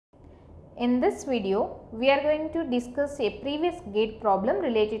In this video, we are going to discuss a previous gate problem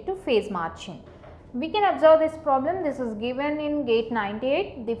related to phase margin. We can observe this problem. This is given in gate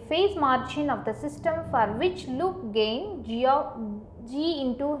 98. The phase margin of the system for which loop gain G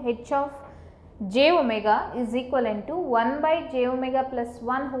into H of j omega is equivalent to 1 by j omega plus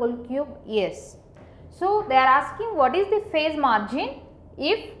 1 whole cube S. So, they are asking what is the phase margin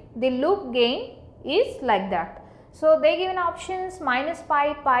if the loop gain is like that. So, they given options minus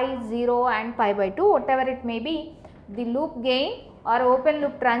pi, pi, 0 and pi by 2, whatever it may be. The loop gain or open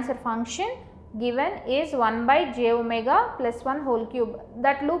loop transfer function given is 1 by j omega plus 1 whole cube.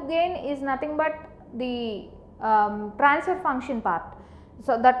 That loop gain is nothing but the transfer function part.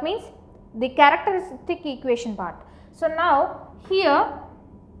 So, that means the characteristic equation part. So, now here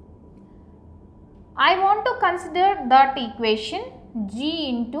I want to consider that equation G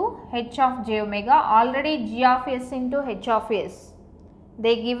into H of j omega, already G of S into H of S.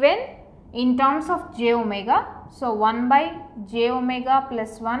 They given in terms of j omega. So, 1 by j omega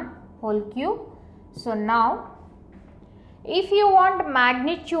plus 1 whole cube. So, now if you want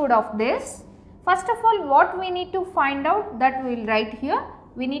magnitude of this, first of all what we need to find out, that we will write here.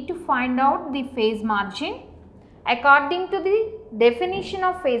 We need to find out the phase margin. According to the definition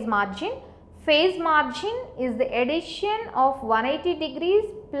of phase margin is the addition of 180 degrees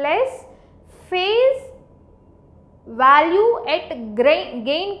plus phase value at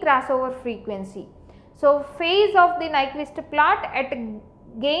gain crossover frequency. So, phase of the Nyquist plot at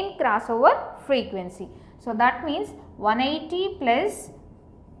gain crossover frequency. So, that means 180 plus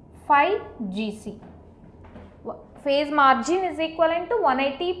 5 GC. Phase margin is equivalent to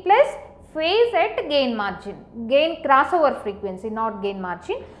 180 plus phase at gain margin, gain crossover frequency, not gain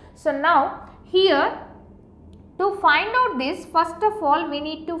margin. So, now here to find out this, first of all we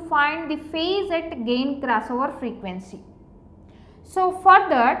need to find the phase at gain crossover frequency. So, for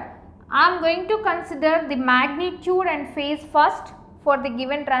that I am going to consider the magnitude and phase first for the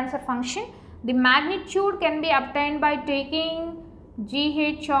given transfer function. The magnitude can be obtained by taking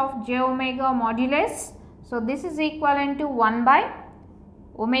GH of j omega modulus. So, this is equivalent to 1 by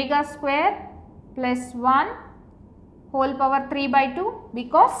omega square plus 1 whole power 3 by 2,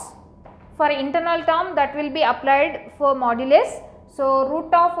 because for internal term that will be applied for modulus. So,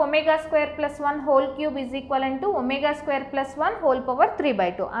 root of omega square plus 1 whole cube is equivalent to omega square plus 1 whole power 3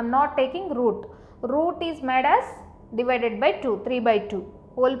 by 2. I am not taking root. Root is made as divided by 2, 3 by 2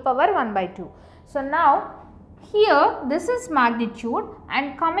 whole power 1 by 2. So, now here this is magnitude,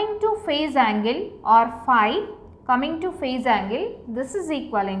 and coming to phase angle or phi, coming to phase angle, this is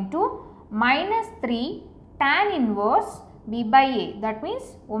equivalent to minus 3 tan inverse B by A, that means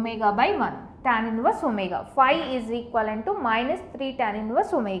omega by 1, tan inverse omega. Phi is equivalent to minus 3 tan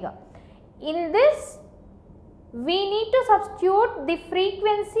inverse omega. In this we need to substitute the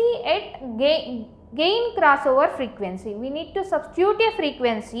frequency at gain crossover frequency. We need to substitute a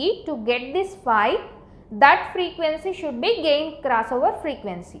frequency to get this phi. That frequency should be gain crossover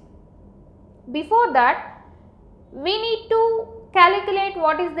frequency. Before that we need to calculate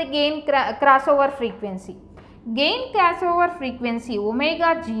what is the gain crossover frequency. Gain crossover frequency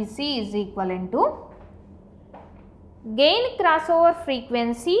omega GC is equivalent to, gain crossover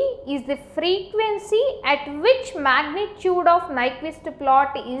frequency is the frequency at which magnitude of Nyquist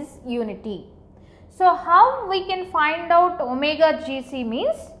plot is unity. So, how we can find out omega GC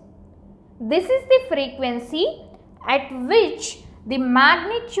means, this is the frequency at which the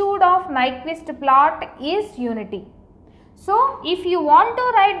magnitude of Nyquist plot is unity. So, if you want to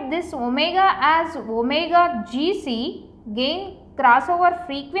write this omega as omega GC, gain crossover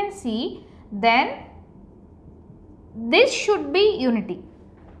frequency, then this should be unity.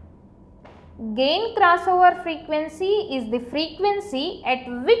 Gain crossover frequency is the frequency at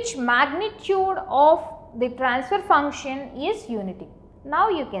which magnitude of the transfer function is unity. Now,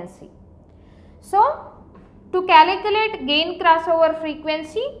 you can see. So, to calculate gain crossover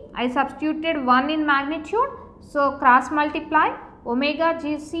frequency, I substituted 1 in magnitude. So, cross multiply omega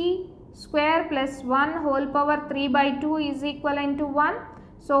GC square plus 1 whole power 3 by 2 is equivalent to 1.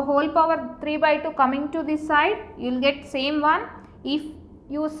 So, whole power 3 by 2 coming to this side, you will get same 1. If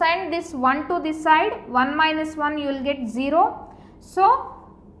you send this 1 to this side, 1 minus 1 you will get 0. So,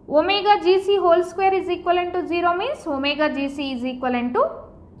 omega GC whole square is equivalent to 0 means omega GC is equivalent to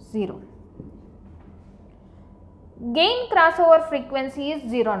 0. Gain crossover frequency is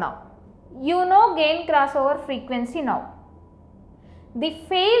 0 now. You know gain crossover frequency now. The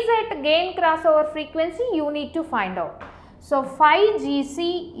phase at gain crossover frequency you need to find out. So, phi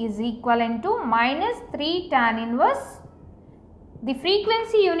GC is equivalent to minus 3 tan inverse. The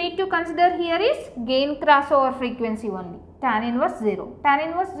frequency you need to consider here is gain crossover frequency only. Tan inverse 0. Tan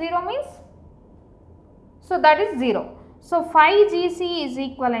inverse 0 means So, that is 0. So, phi GC is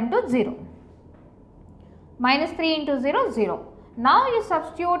equivalent to 0. Minus 3 into 0, 0. Now, you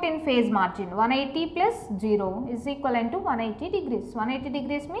substitute in phase margin. 180 plus 0 is equivalent to 180 degrees. 180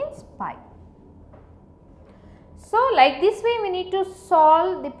 degrees means pi. So, like this way we need to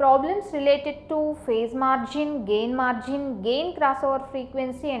solve the problems related to phase margin, gain crossover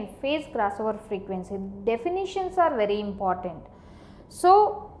frequency and phase crossover frequency. Definitions are very important.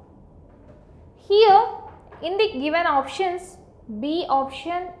 So, here in the given options, B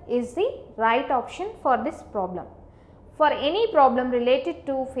option is the right option for this problem. For any problem related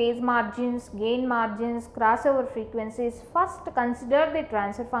to phase margins, gain margins, crossover frequencies, first consider the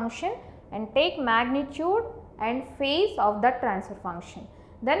transfer function and take magnitude and phase of that transfer function.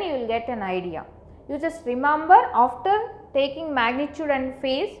 Then you will get an idea. You just remember, after taking magnitude and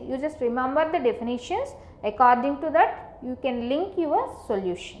phase, you just remember the definitions. According to that, you can link your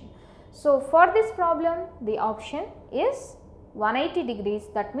solution. So, for this problem, the option is 180 degrees,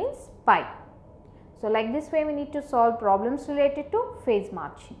 that means pi. So, like this way we need to solve problems related to phase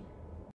margin.